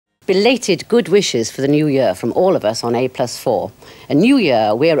belated good wishes for the new year from all of us on A+4. A new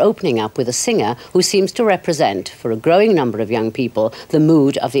year we're opening up with a singer who seems to represent, for a growing number of young people, the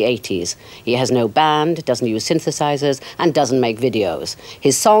mood of the 80s. He has no band, doesn't use synthesizers, and doesn't make videos.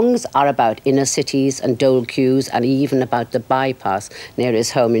 His songs are about inner cities and dole queues, and even about the bypass near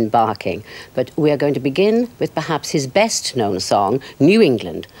his home in Barking. But we are going to begin with perhaps his best-known song, New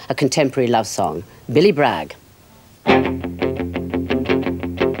England, a contemporary love song. Billy Bragg.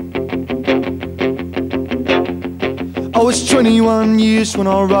 I was 21 years when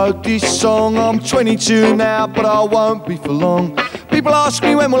I wrote this song. I'm 22 now, but I won't be for long. People ask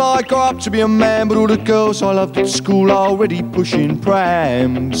me when will I grow up to be a man, but all the girls I loved at school are already pushing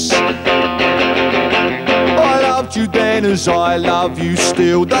prams. I loved you then as I love you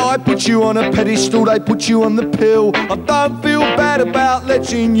still. Though I put you on a pedestal, they put you on the pill. I don't feel bad about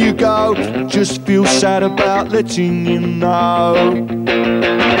letting you go, just feel sad about letting you know.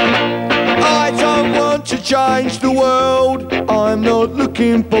 I don't want to change the world, I'm not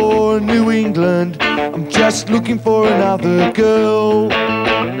looking for a New England, I'm just looking for another girl.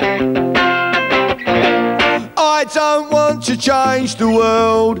 I don't want to change the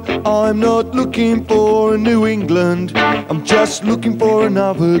world, I'm not looking for a New England, I'm just looking for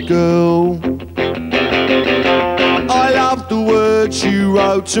another girl. I love the words you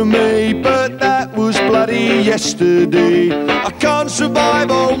wrote to me, but that was bloody yesterday. I can't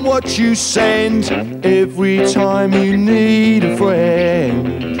survive on what you send every time you need a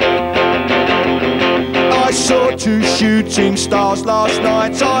friend. I saw 2 shooting stars last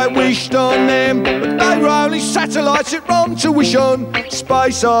night, I wished on them, but they were only satellites, it wrong to wish on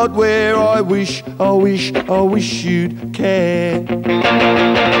space hardware. I wish you'd care.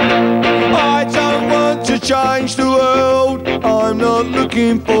 I don't want to change the world, I'm not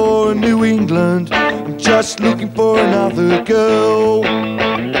looking for a New England, I'm just looking for another girl.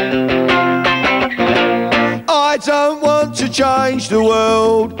 I don't want to change the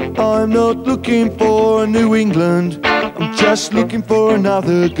world, I'm not looking for a New England, I'm just looking for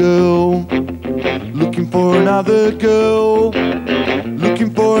another girl. Looking for another girl,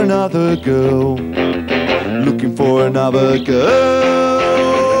 looking for another girl, looking for another girl.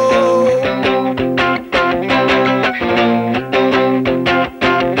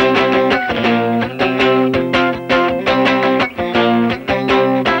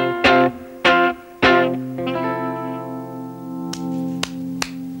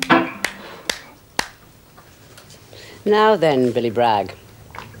 Now then, Billy Bragg.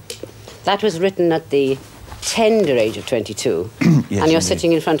 That was written at the tender age of 22, yes, and you're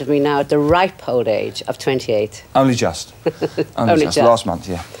sitting in front of me now at the ripe old age of 28. Only just. Only just. Last month,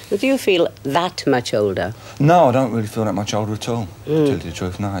 yeah. But do you feel that much older? No, I don't really feel that much older at all, to tell you the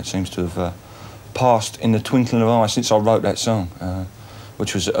truth. No, it seems to have passed in the twinkling of an eye since I wrote that song,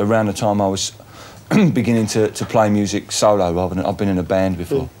 which was around the time I was beginning to play music solo rather than... I've been in a band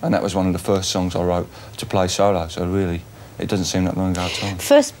before, and that was one of the first songs I wrote to play solo, so really, it doesn't seem that long ago at all.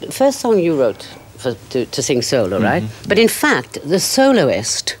 First song you wrote to sing solo, right? But in fact, the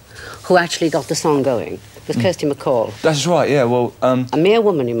soloist who actually got the song going was Kirsty MacColl. That's right, yeah, well... a mere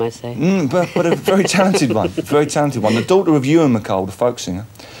woman, you might say. But a very talented one, very talented one. The daughter of Ewan MacColl, the folk singer,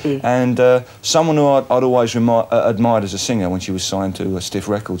 and someone who I'd always admired as a singer when she was signed to Stiff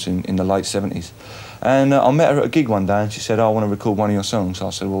Records in the late 70s. And I met her at a gig one day and she said, oh, I want to record one of your songs. So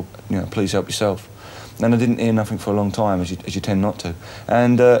I said, well, you know, please help yourself. And I didn't hear nothing for a long time, as you tend not to.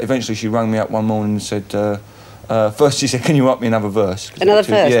 And eventually she rang me up one morning and said, first she said, can you write me another verse? Another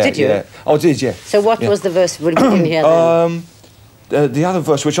verse, yeah, did you? Yeah. Oh, I did, yeah. So what was the verse we didn't hear then? The other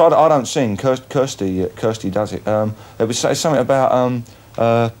verse, which I don't sing, Kirsty does it. It was something about,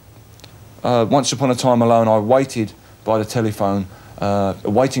 once upon a time alone, I waited by the telephone,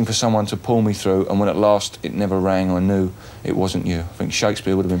 waiting for someone to pull me through, and when at last it never rang, I knew it wasn't you. I think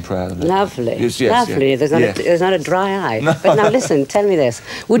Shakespeare would have been proud of it. Lovely, yes, lovely. Yeah. There's not a dry eye. No. But now listen, tell me this.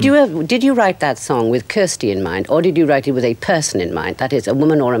 Did you write that song with Kirsty in mind, or did you write it with a person in mind? That is, a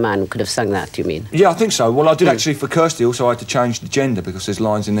woman or a man could have sung that, do you mean? Yeah, I think so. Well, I did actually, for Kirsty, also I had to change the gender, because there's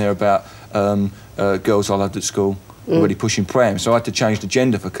lines in there about girls I loved at school. Already pushing pram, so I had to change the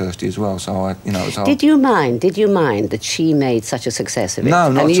gender for Kirsty as well. So it was hard. Did you mind that she made such a success of it?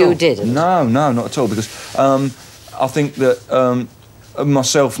 No, not at all. And you didn't? No, not at all. Because I think that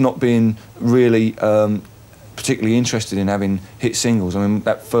myself not being really particularly interested in having hit singles. I mean,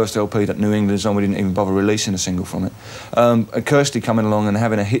 that first LP that New England's on, we didn't even bother releasing a single from it. And Kirsty coming along and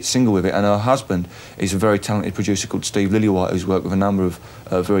having a hit single with it, and her husband is a very talented producer called Steve Lillywhite, who's worked with a number of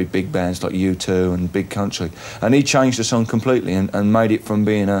very big bands like U2 and Big Country, and he changed the song completely and made it from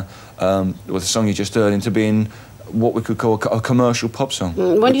being the song you just heard into being what we could call a commercial pop song.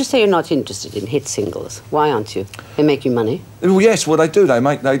 When you say you're not interested in hit singles, why aren't you? They make you money. Well, yes, well they do.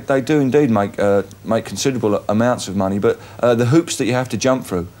 They do indeed make considerable amounts of money. But the hoops that you have to jump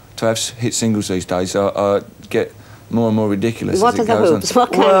through to have hit singles these days get more and more ridiculous. What as are it the goes hoops? on.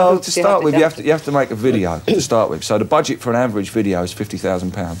 What kind well, of hoops to start with, you have to make a video to start with. So the budget for an average video is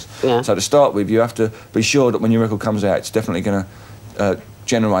 £50,000. Yeah. So to start with, you have to be sure that when your record comes out, it's definitely going to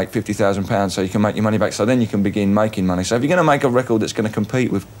generate £50,000, so you can make your money back. So then you can begin making money. So if you're going to make a record that's going to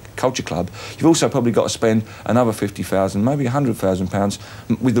compete with Culture Club, you've also probably got to spend another £50,000, maybe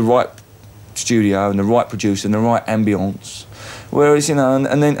 £100,000 with the right studio and the right producer and the right ambience. Whereas, you know,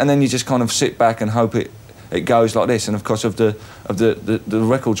 and then you just kind of sit back and hope it goes like this. And of course, of the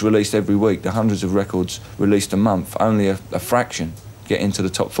records released every week, the hundreds of records released a month, only a fraction get into the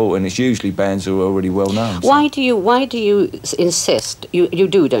top 40, and it's usually bands who are already well known. So. Why do you insist? You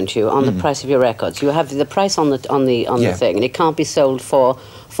do, don't you, on the price of your records? You have the price on the thing, and it can't be sold for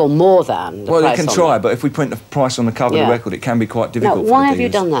more than the well, price they can on try, it. but if we print the price on the cover of the record, it can be quite difficult. Now, why have you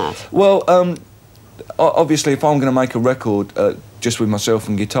done that? Well, obviously, if I'm going to make a record just with myself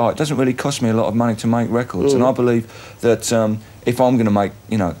and guitar, it doesn't really cost me a lot of money to make records, and I believe that if I'm going to make,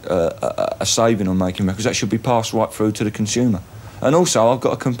 you know, a saving on making records, that should be passed right through to the consumer. And also, I've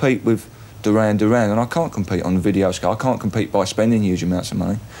got to compete with Duran Duran, and I can't compete on the video scale. I can't compete by spending huge amounts of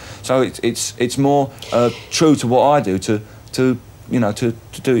money. So it's more true to what I do to do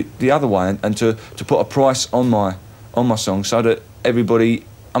it the other way, and to put a price on my song, so that everybody.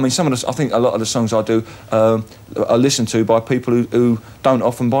 I mean, I think a lot of the songs I do are listened to by people who don't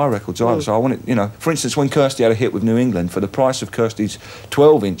often buy records either. So I want it, you know, for instance, when Kirsty had a hit with New England, for the price of Kirsty's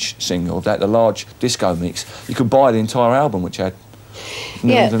 12-inch single, the large disco mix, you could buy the entire album, which had.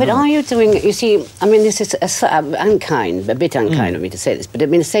 Yeah, but are you doing? You see, I mean, this is a bit unkind of me to say this, but I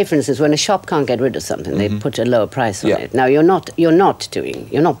mean, say for instance, when a shop can't get rid of something, they put a lower price on it. Now you're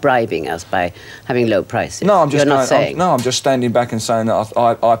not bribing us by having low prices. No, I'm just standing back and saying that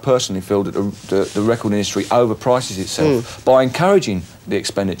I personally feel that the record industry overprices itself by encouraging the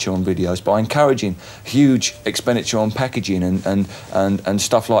expenditure on videos, by encouraging huge expenditure on packaging and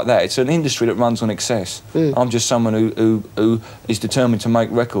stuff like that. It's an industry that runs on excess. I'm just someone who is determined to make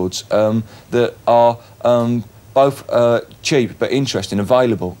records that are both cheap but interesting,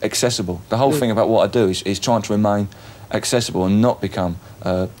 available, accessible. The whole thing about what I do is trying to remain accessible and not become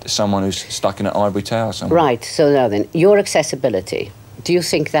someone who's stuck in an ivory tower somewhere. Right, so now then, your accessibility, do you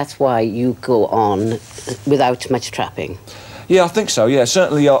think that's why you go on without much trapping? Yeah, I think so, yeah.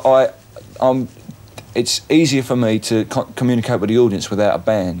 Certainly it's easier for me to communicate with the audience without a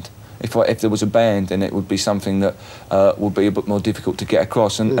band. If there was a band, then it would be something that would be a bit more difficult to get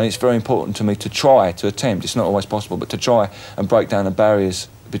across. And it's very important to me to attempt, it's not always possible, but to try and break down the barriers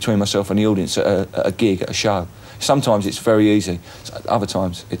between myself and the audience at a gig, at a show. Sometimes it's very easy, other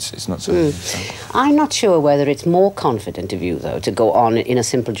times it's not so easy. So. I'm not sure whether it's more confident of you, though, to go on in a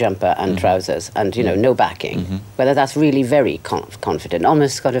simple jumper and trousers and, you know, no backing. Whether that's really very confident,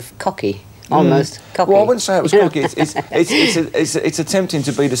 almost kind of cocky. Almost cocky. Well, I wouldn't say it was cocky. It's attempting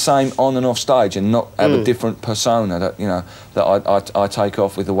to be the same on and off stage and not have a different persona that, you know, that I take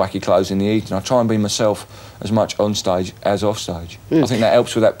off with the wacky clothes in the evening. I try and be myself as much on stage as off stage. I think that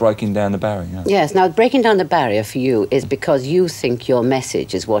helps with that breaking down the barrier. You know? Yes. Now, breaking down the barrier for you is because you think your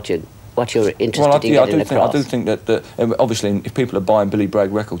message is what you're interested in getting across. I do think that obviously, if people are buying Billy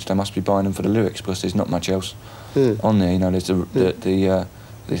Bragg records, they must be buying them for the lyrics, because there's not much else on there. You know, there's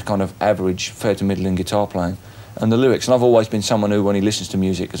this kind of average, fair to middling guitar playing, and the lyrics. And I've always been someone who, when he listens to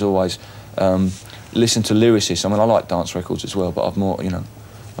music, has always listened to lyricists. I mean, I like dance records as well, but I've more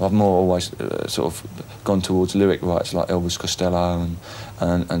always sort of gone towards lyric writers like Elvis Costello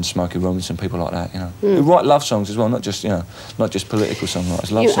and Smokey Robinson, people like that, you know, who write love songs as well, not just political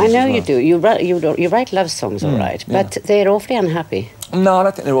songwriters. Love songs. I know you do. You write love songs, all right, but they're awfully unhappy. No, I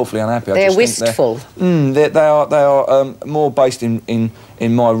don't think they're awfully unhappy. They're wistful. They are more based in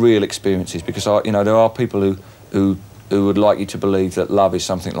my real experiences, because there are people who would like you to believe that love is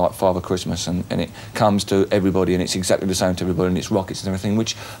something like Father Christmas and it comes to everybody and it's exactly the same to everybody and it's rockets and everything,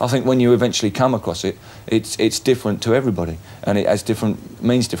 which I think when you eventually come across it, it's different to everybody and it has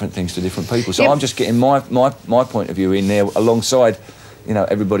means different things to different people. So I'm just getting my point of view in there alongside, you know,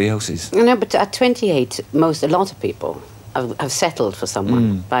 everybody else's. I know, but at 28, a lot of people have settled for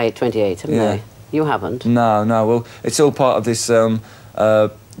someone by 28, haven't they? You haven't? No. Well, it's all part of this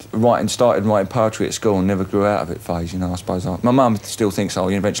started writing poetry at school and never grew out of it phase, you know, I suppose. My mum still thinks I'll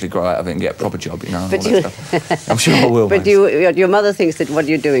eventually grow out of it and get a proper job, you know. But I'm sure I will. But your mother thinks that what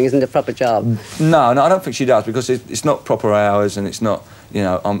you're doing isn't a proper job. No, I don't think she does, because it's not proper hours, and it's not, you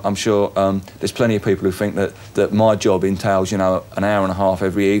know, I'm sure there's plenty of people who think that my job entails, you know, an hour and a half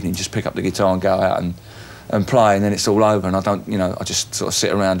every evening, just pick up the guitar and go out and play, and then it's all over, and I don't, you know, I just sort of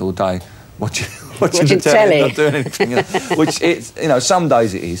sit around all day watching the telly, not doing anything, you know, which it's, you know, some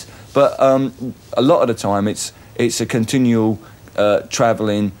days it is, but a lot of the time it's a continual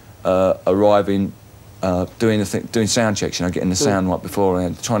travelling, arriving, doing sound checks, you know, getting the sound right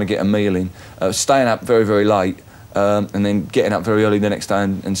beforehand, trying to get a meal in, staying up very, very late, and then getting up very early the next day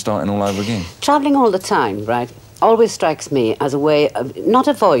and starting all over again. Travelling all the time, right, always strikes me as a way of not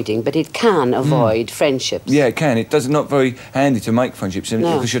avoiding, but it can avoid friendships. Yeah, it can. It does not very handy to make friendships,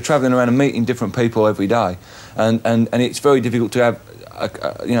 because you're travelling around and meeting different people every day, and it's very difficult to have,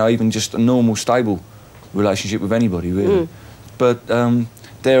 you know, even just a normal, stable relationship with anybody, really. But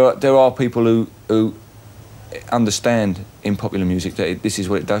there are people who understand in popular music that this is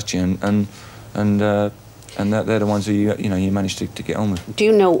what it does to you, and they're the ones who you manage to get on with. Do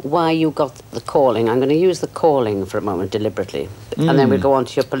you know why you got the calling? I'm going to use the calling for a moment deliberately, and then we'll go on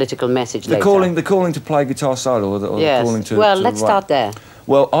to your political message later. The calling to play guitar solo, or the calling to let's start there.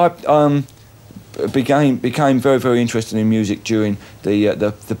 Well, I became very, very interested in music during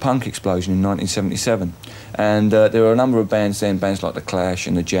the punk explosion in 1977, and there were a number of bands then, bands like the Clash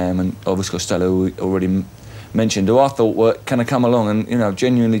and the Jam and Elvis Costello, who we already mentioned, who I thought were kind of come along and, you know,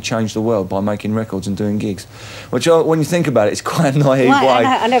 genuinely change the world by making records and doing gigs, which when you think about it, it's quite a naive way.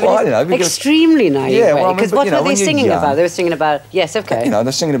 I know, because, extremely naive way. Because what were they singing about? They were singing about, yes, okay. You know,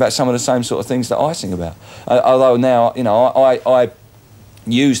 they're singing about some of the same sort of things that I sing about. Although now, you know, I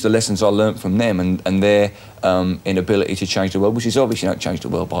use the lessons I learnt from them and their inability to change the world, which is obviously, you don't change the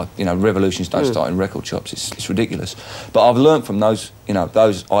world by, you know, revolutions don't start in record shops. It's ridiculous. But I've learnt from those, you know,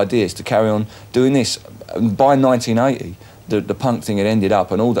 those ideas to carry on doing this. By 1980, the punk thing had ended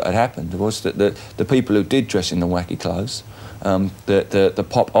up, and all that had happened was that the people who did dress in the wacky clothes, the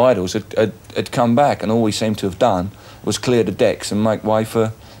pop idols had come back, and all we seemed to have done was clear the decks and make way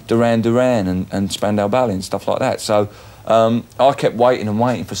for Duran Duran and Spandau Ballet and stuff like that. So I kept waiting and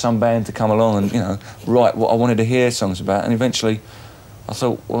waiting for some band to come along and, you know, write what I wanted to hear songs about, and eventually I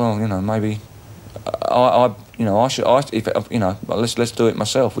thought, well, you know, maybe let's do it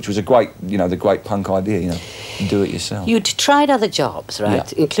myself, which was a great, you know, the great punk idea, you know, do it yourself. You'd tried other jobs,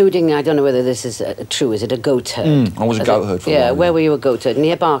 right? Yeah. Including, I don't know whether this is true, is it a goat herd? I was a goat herd for a while. Yeah, where were you a goat herd?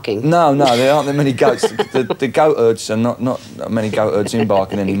 Near Barking? No, there aren't that many goats. the goat herds are not many goat herds in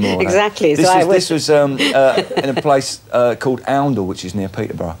Barking anymore. Exactly. This was in a place called Oundle, which is near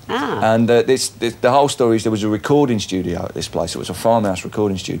Peterborough. And the whole story is there was a recording studio at this place. It was a farmhouse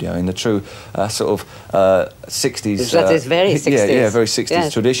recording studio in the true sort of 60s. That is very 60s. Yeah, very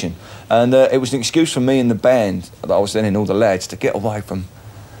 60s tradition. And it was an excuse for me and the band that I was then in, all the lads, to get away from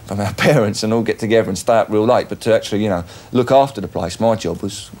our parents and all get together and stay up real late, but to actually, you know, look after the place. My job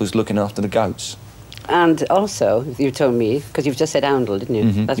was looking after the goats. And also, you told me, because you've just said Oundle, didn't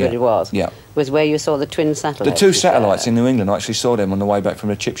you? That's what it was. Yeah. Was where you saw the twin satellites. The two satellites in New England. I actually saw them on the way back from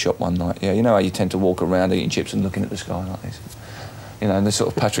the chip shop one night. Yeah, you know how you tend to walk around eating chips and looking at the sky like this? You know, in the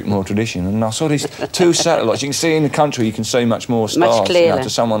sort of Patrick Moore tradition. And I saw these two satellites. You can see in the country, you can see much more stars. Much clearer. You know, to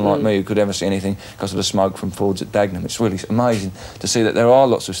someone like me who could ever see anything because of the smoke from Fords at Dagenham. It's really amazing to see that there are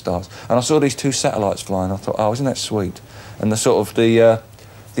lots of stars. And I saw these two satellites flying. I thought, oh, isn't that sweet? And the sort of the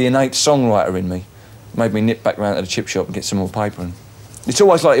innate songwriter in me made me nip back round to the chip shop and get some more paper. And it's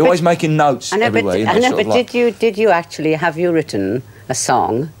always like, you're always making notes everywhere. Did you actually, have you written a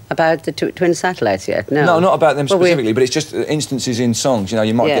song about the twin satellites yet? No, not about them specifically, but it's just instances in songs. You know,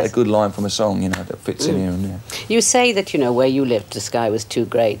 you might get a good line from a song, you know, that fits in here and there. You say that, you know, where you lived, the sky was too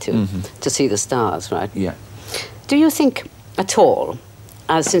grey to see the stars, right? Yeah. Do you think at all,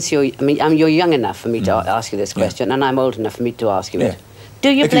 since you're young enough for me to ask you this question, and I'm old enough for me to ask you it, do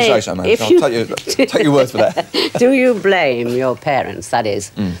you blame... If you say so, man, I'll take your word for that. Do you blame your parents, that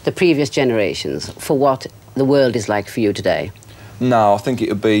is, the previous generations, for what the world is like for you today? No, I think it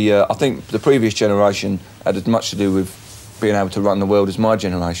would be... I think the previous generation had as much to do with being able to run the world as my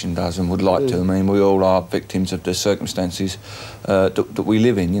generation does and would like to. I mean, we all are victims of the circumstances that we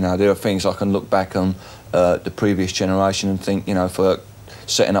live in. You know, there are things I can look back on the previous generation and think, you know, for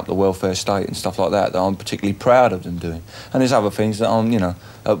setting up the welfare state and stuff like that I'm particularly proud of them doing. And there's other things that I'm, you know,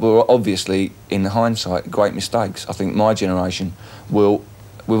 were obviously, in hindsight, great mistakes. I think my generation will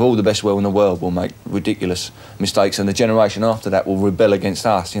with all the best will in the world, will make ridiculous mistakes, and the generation after that will rebel against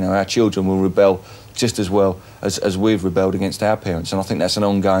us. You know, our children will rebel just as well as we've rebelled against our parents, and I think that's an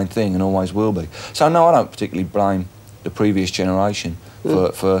ongoing thing and always will be. So no, I don't particularly blame the previous generation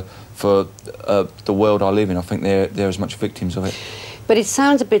for the world I live in. I think they're as much victims of it. But it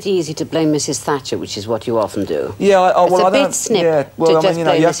sounds a bit easy to blame Mrs. Thatcher, which is what you often do. Yeah, it's a bit snip to just you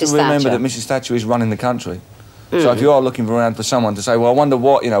know, you have to Mrs. remember Thatcher. that Mrs. Thatcher is running the country. So if you are looking around for someone to say, well, I wonder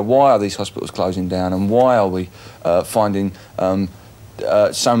what, you know, why are these hospitals closing down, and why are we finding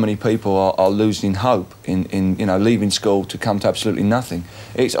so many people are losing hope in you know, leaving school to come to absolutely nothing.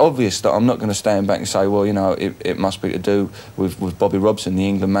 It's obvious that I'm not going to stand back and say, well, you know, it must be to do with Bobby Robson, the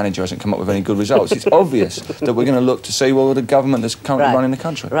England manager, hasn't come up with any good results. It's obvious that we're going to look to see, well, the government that's currently running the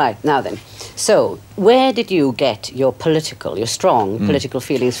country. Right, now then. So, where did you get your strong political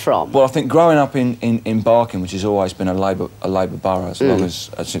feelings from? Well, I think growing up in Barking, which has always been a Labour borough as long as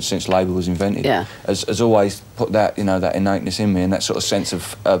since Labour was invented, has always put that, you know, that innateness in me and that sort of sense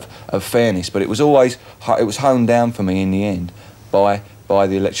of fairness. But it was always honed down for me in the end by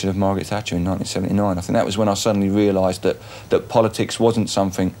the election of Margaret Thatcher in 1979. I think that was when I suddenly realised that politics wasn't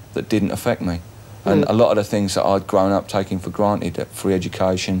something that didn't affect me. And a lot of the things that I'd grown up taking for granted, that free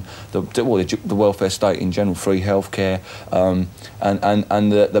education, the welfare state in general, free healthcare,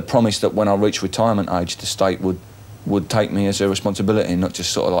 and the promise that when I reached retirement age, the state would take me as a responsibility and not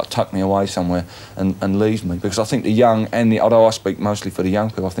just sort of like tuck me away somewhere and leave me. Because I think the young and although I speak mostly for the young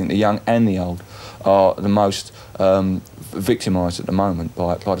people, I think the young and the old are the most victimised at the moment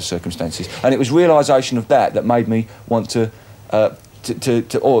by the circumstances. And it was realisation of that made me want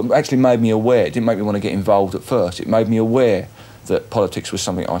or actually made me aware. It didn't make me want to get involved at first. It made me aware that politics was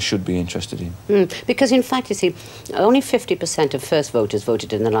something I should be interested in. Because in fact, you see, only 50% of first voters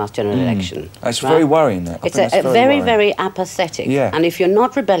voted in the last general election. That's very worrying, that. It's very apathetic. Yeah. And if you're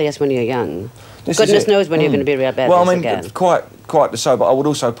not rebellious when you're young, goodness knows when you're going to be rebellious well, I mean, again. Quite so, but I would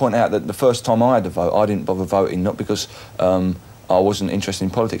also point out that the first time I had to vote, I didn't bother voting, not because I wasn't interested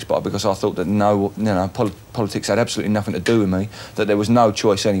in politics, but because I thought that politics had absolutely nothing to do with me, that there was no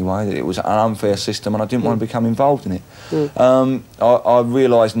choice anyway, that it was an unfair system, and I didn't want to become involved in it. I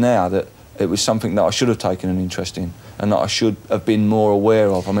realise now that it was something that I should have taken an interest in, and that I should have been more aware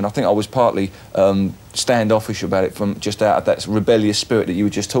of. I mean, I think I was partly standoffish about it from just out of that rebellious spirit that you were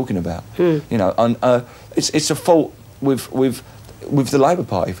just talking about. You know, and it's a fault with the Labour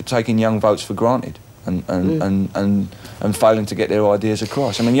Party for taking young votes for granted. And failing to get their ideas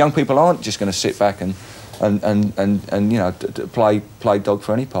across. I mean, young people aren't just going to sit back and you know, play dog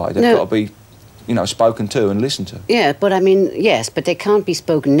for any party. They've got to be, you know, spoken to and listened to. Yeah, but I mean, yes, but they can't be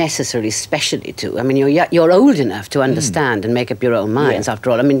spoken necessarily specially to. I mean, you're old enough to understand and make up your own minds. After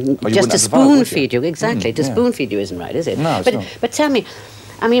all, I mean, just to spoon feed you, exactly. To spoon feed you isn't right, is it? No, it's not. But tell me,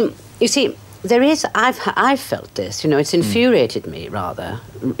 I mean, you see. I've felt this, you know, it's infuriated me rather,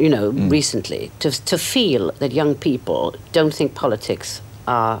 you know, recently to feel that young people don't think politics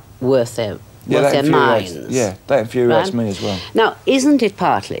are worth their minds. Yeah, that infuriates me as well. Now, isn't it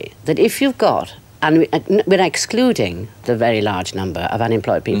partly that if you've got, and we're excluding the very large number of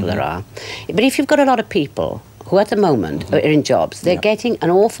unemployed people there are, but if you've got a lot of people who at the moment are in jobs, they're getting an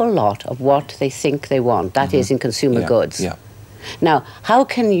awful lot of what they think they want, that is in consumer goods. Yeah. Now, how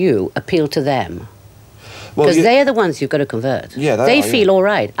can you appeal to them? Because they're the ones you've got to convert. Yeah, they feel all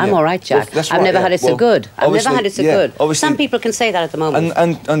right. I'm all right, Jack. Well, I've never had it so good. I've never had it so good. Some people can say that at the moment.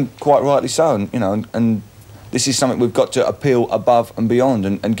 And quite rightly so. And, you know, and this is something we've got to appeal above and beyond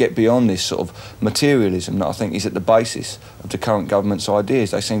and get beyond this sort of materialism that I think is at the basis of the current government's ideas.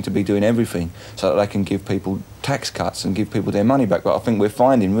 They seem to be doing everything so that they can give people tax cuts and give people their money back. But I think we're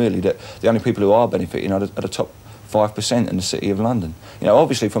finding, really, that the only people who are benefiting are the top 5% in the City of London. You know,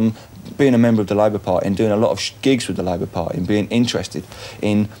 obviously from being a member of the Labour Party and doing a lot of gigs with the Labour Party and being interested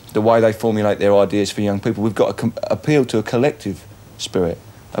in the way they formulate their ideas for young people, we've got to appeal to a collective spirit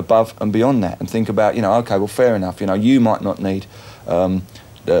above and beyond that and think about, you know, OK, well, fair enough, you know, you might not need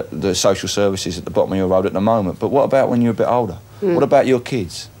the social services at the bottom of your road at the moment, but what about when you're a bit older? What about your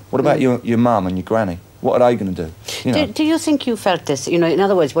kids? What about your mum and your granny? What are they going to do? You know? Do you think you felt this? You know, in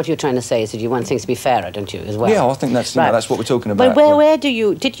other words, what you're trying to say is that you want things to be fairer, don't you, as well? Yeah, I think that's, you know, that's what we're talking about. But where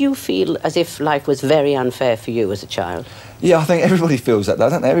did you feel as if life was very unfair for you as a child? Yeah, I think everybody feels that,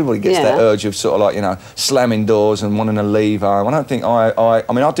 don't they? Everybody gets that urge of sort of like, you know, slamming doors and wanting to leave home. I don't think I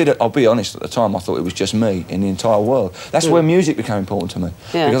mean, I did it, I'll be honest, at the time I thought it was just me in the entire world. That's where music became important to me.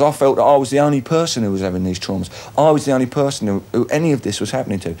 Because I felt that I was the only person who was having these traumas. I was the only person who any of this was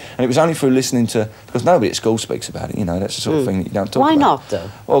happening to. And it was only through listening to, because nobody at school speaks about it, you know, that's the sort of thing that you don't talk about. Why not, though?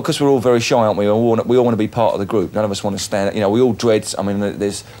 Well, because we're all very shy, aren't we? We all want to be part of the group. None of us want to stand, you know, we all dread, I mean,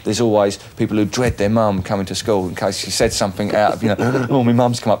 there's always people who dread their mum coming to school in case she said something out of, you know, oh, my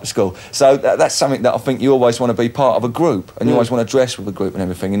mum's come up to school. So that's something that I think you always want to be part of a group, and you always want to dress with a group and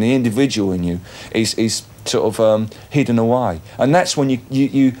everything, and the individual in you is sort of hidden away. And that's when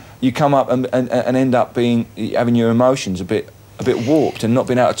you come up and end up having your emotions a bit warped and not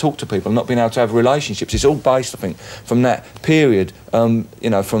being able to talk to people, not being able to have relationships. It's all based, I think, from that period, you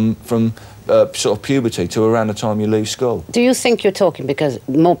know, from sort of puberty to around the time you leave school. Do you think you're talking because,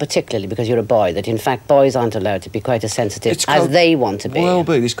 more particularly because you're a boy, that in fact boys aren't allowed to be quite as sensitive as they want to be?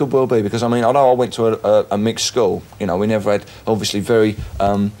 This could well be, because I mean, although I went to a mixed school, you know, we never had obviously very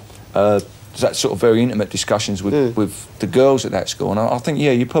that sort of very intimate discussions with the girls at that school, and I think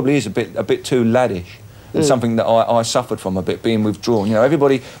you probably is a bit too laddish. And something that I suffered from a bit, being withdrawn. You know,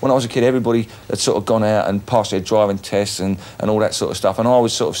 everybody, when I was a kid, everybody had sort of gone out and passed their driving tests and all that sort of stuff, and I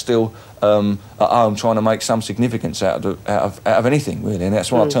was sort of still at home trying to make some significance out of anything, really, and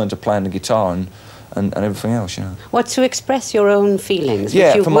that's when I turned to playing the guitar and everything else, you know. What, to express your own feelings,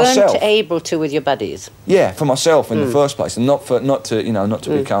 yeah, which you for weren't myself. able to with your buddies? Yeah, for myself in the first place, and not to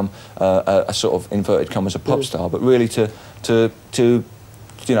become a sort of inverted commas a pop star, but really to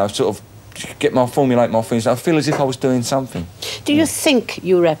you know, sort of formulate my feelings. I feel as if I was doing something. Do you think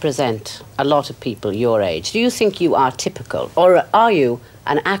you represent a lot of people your age? Do you think you are typical, or are you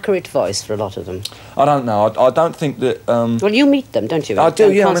an accurate voice for a lot of them? I don't know. I don't think that... well, you meet them, don't you? I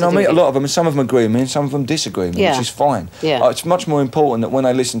do, yeah. I mean, I meet a lot of them, and some of them agree with me, and some of them disagree with me, which is fine. Yeah. It's much more important that when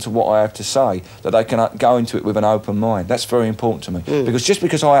they listen to what I have to say, that they can go into it with an open mind. That's very important to me. Because just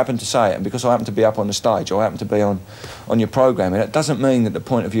because I happen to say it, and because I happen to be up on the stage, or I happen to be on your programme, it doesn't mean that the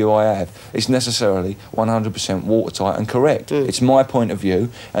point of view I have is necessarily 100% watertight and correct. It's my point of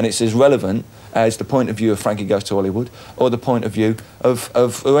view, and it's as relevant as the point of view of Frankie Goes to Hollywood, or the point of view of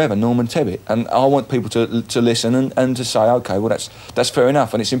whoever, Norman Tebbit. And I want people to listen and to say, OK, well, that's fair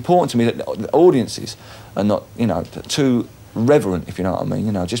enough. And it's important to me that the audiences are not, you know, too reverent, if you know what I mean,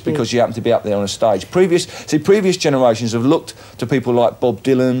 you know, just because you happen to be up there on a stage. Previous generations have looked to people like Bob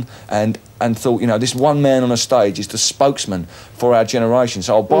Dylan and thought, you know, this one man on a stage is the spokesman for our generation.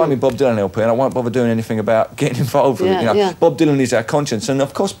 So I'll buy me Bob Dylan LP and I won't bother doing anything about getting involved with it. You know, Bob Dylan is our conscience, and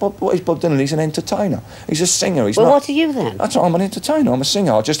of course, what is Bob Dylan? He's an entertainer. He's a singer. He's not. What are you then? That's what, I'm an entertainer. I'm a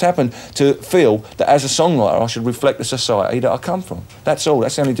singer. I just happen to feel that as a songwriter, I should reflect the society that I come from. That's all.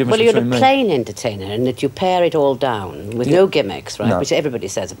 That's the only difference between me. Well, you're a plain entertainer, in that you pare it all down with no gimmicks, right? No. Which everybody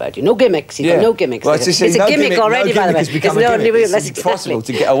says about you. No gimmicks. You've got no gimmicks. Well, it's a gimmick already, by the way. It's impossible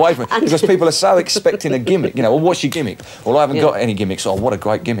to get away from it because people are so expecting a gimmick. You know, well, what's your gimmick? Well, I haven't got any gimmicks. Oh, what a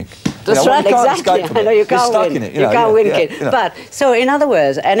great gimmick. That's right, exactly. I know you can't win. You can't win, kid. But, so in other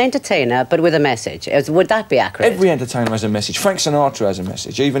words, an entertainer, but with a message. Would that be accurate? Every entertainer has a message. Frank Sinatra has a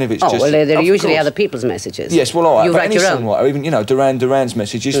message, even if it's just... Oh, well, they're usually other people's messages. Yes, well, all right. You write your own. Songwriter, even, you know, Duran's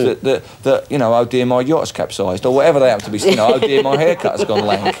message is that, you know, oh dear, my yacht has capsized, or whatever they have to be, you know, oh dear, my haircut has gone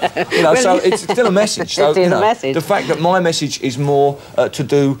lank. You know, so it's still a message. So, you know, the fact that my message is more to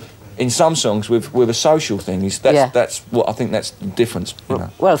do in some songs with a social thing that's what I think that's the difference. You know.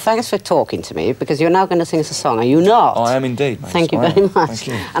 Well, thanks for talking to me, because you're now going to sing us a song, are you not? I am indeed, mate. Thank you very much. Thank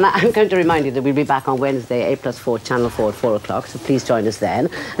you. And I'm going to remind you that we'll be back on Wednesday, A+4, Channel 4 at 4 o'clock, so please join us then.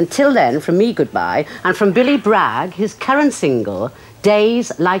 Until then, from me, goodbye, and from Billy Bragg, his current single,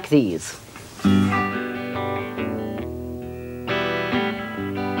 Days Like These.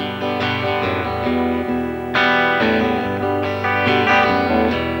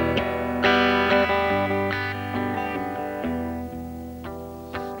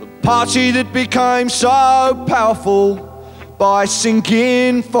 Party that became so powerful by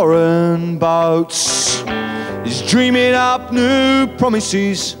sinking foreign boats is dreaming up new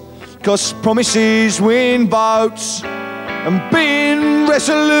promises, 'cause promises win votes, and being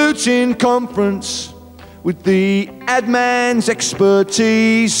resolute in conference with the ad man's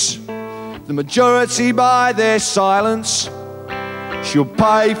expertise. The majority, by their silence, she'll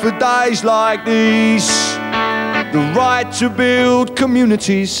pay for days like these. The right to build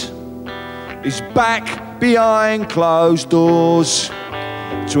communities is back behind closed doors.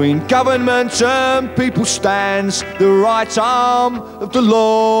 Between government and people stands the right arm of the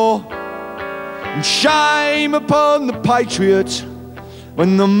law. And shame upon the patriot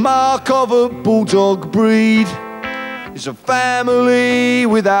when the mark of a bulldog breed is a family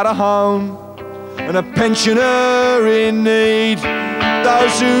without a home and a pensioner in need.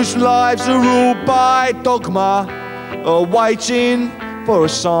 Those whose lives are ruled by dogma are waiting for a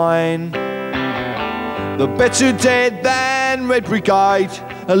sign. The better dead than Red Brigade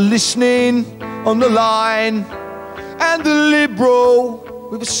are listening on the line. And the Liberal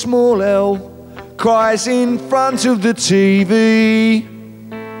with a small L cries in front of the TV.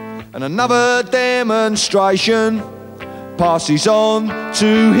 And another demonstration passes on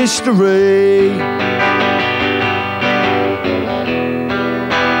to history.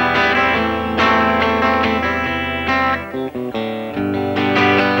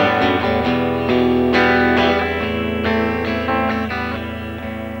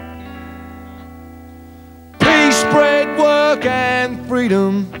 Peace, bread, work and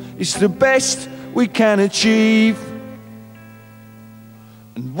freedom is the best we can achieve.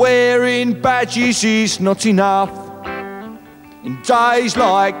 And wearing badges is not enough in days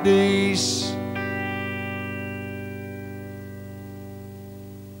like these.